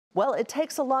Well, it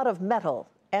takes a lot of metal,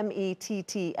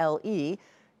 M-E-T-T-L-E,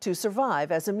 to survive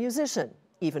as a musician.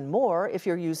 Even more if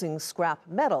you're using scrap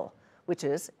metal, which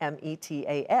is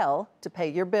M-E-T-A-L, to pay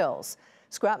your bills.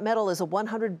 Scrap metal is a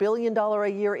 $100 billion a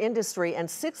year industry, and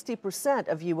 60%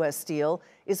 of U.S. steel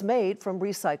is made from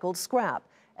recycled scrap.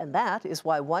 And that is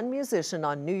why one musician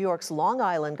on New York's Long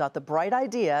Island got the bright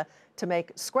idea to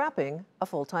make scrapping a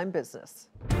full-time business.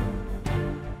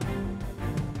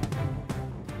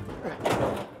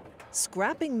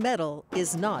 Scrapping metal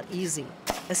is not easy,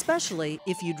 especially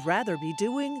if you'd rather be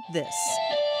doing this.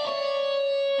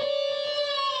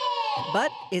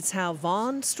 But it's how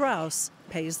Von Strauss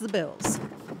pays the bills.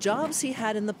 Jobs he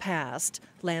had in the past,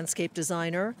 landscape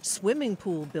designer, swimming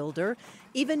pool builder,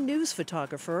 even news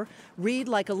photographer, read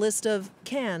like a list of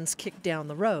cans kicked down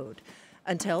the road.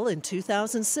 Until in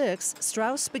 2006,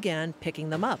 Strauss began picking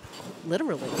them up,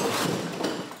 literally.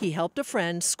 He helped a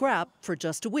friend scrap for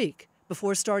just a week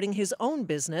before starting his own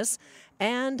business,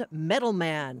 and Metal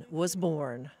Man was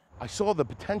born. I saw the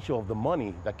potential of the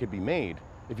money that could be made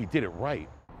if you did it right.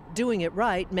 Doing it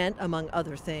right meant, among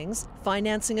other things,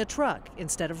 financing a truck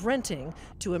instead of renting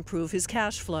to improve his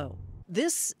cash flow.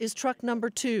 This is truck number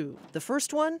 2. The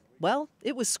first one, well,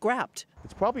 it was scrapped.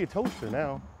 It's probably a toaster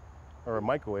now, or a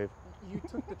microwave.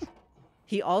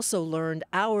 He also learned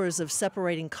hours of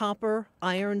separating copper,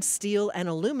 iron, steel, and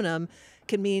aluminum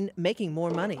can mean making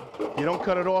more money. You don't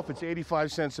cut it off, it's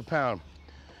 85 cents a pound.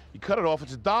 You cut it off,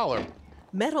 it's $1.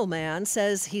 Metal Man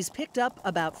says he's picked up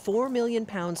about 4 million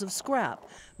pounds of scrap,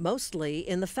 mostly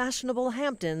in the fashionable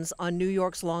Hamptons on New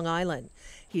York's Long Island.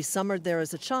 He summered there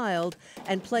as a child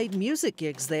and played music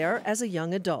gigs there as a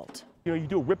young adult. You know, you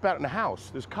do a rip out in the house.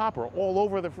 There's copper all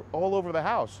over the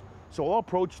house. So I'll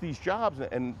approach these jobs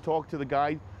and talk to the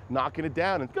guy knocking it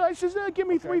down. And the guy says, give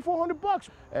me $300-400.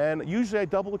 And usually I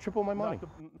double or triple my money.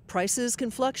 Prices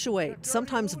can fluctuate,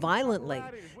 sometimes violently.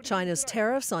 China's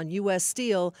tariffs on U.S.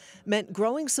 steel meant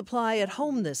growing supply at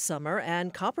home this summer,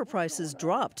 and copper prices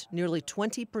dropped nearly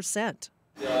 20%.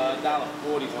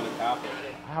 $1.40 on the copper.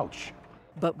 Ouch.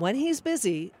 But when he's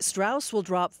busy, Strauss will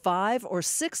drop 5 or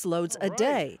 6 loads a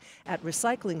day at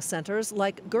recycling centers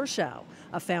like Gershow,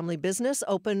 a family business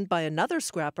opened by another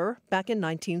scrapper back in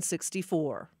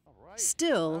 1964.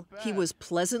 Still, he was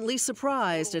pleasantly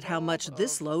surprised at how much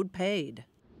this load paid.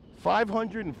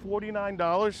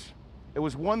 $549. It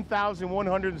was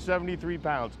 1,173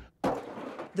 pounds.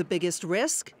 The biggest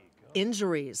risk?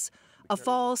 Injuries. A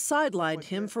fall sidelined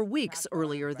him for weeks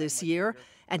earlier this year,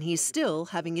 and he's still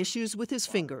having issues with his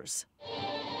fingers.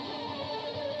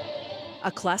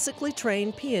 A classically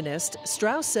trained pianist,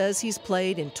 Strauss says he's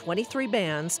played in 23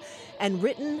 bands and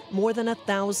written more than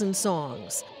 1,000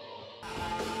 songs.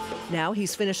 Now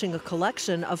he's finishing a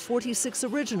collection of 46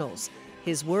 originals,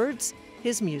 his words,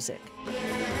 his music.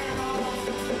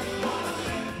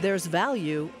 There's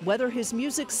value whether his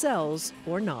music sells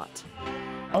or not.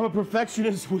 I'm a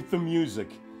perfectionist with the music,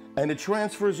 and it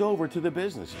transfers over to the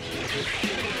business.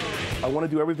 I want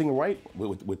to do everything right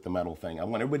with the metal thing. I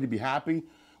want everybody to be happy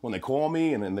when they call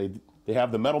me and then they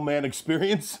have the Metal Man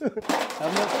experience.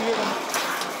 I'm not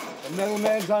feeling the Metal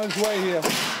Man's on his way here.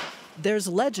 There's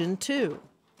legend, too.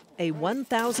 A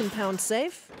 1,000-pound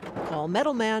safe? Call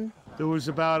Metal Man. There was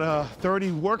about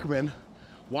 30 workmen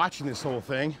watching this whole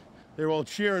thing. They were all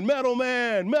cheering, "Metal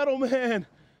Man, Metal Man!"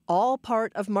 All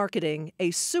part of marketing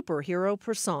a superhero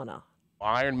persona.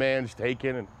 Iron Man's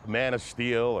taken, and Man of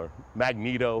Steel, or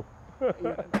Magneto.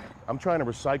 I'm trying to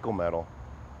recycle metal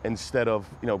instead of,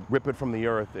 rip it from the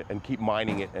earth and keep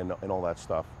mining it and all that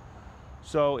stuff.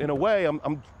 So in a way,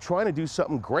 I'm trying to do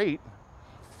something great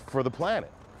for the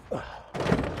planet.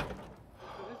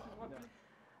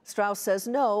 Strauss says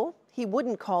no, he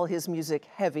wouldn't call his music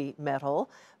heavy metal,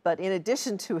 but in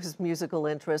addition to his musical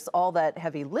interests, all that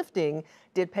heavy lifting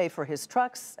did pay for his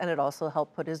trucks, and it also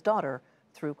helped put his daughter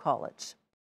through college.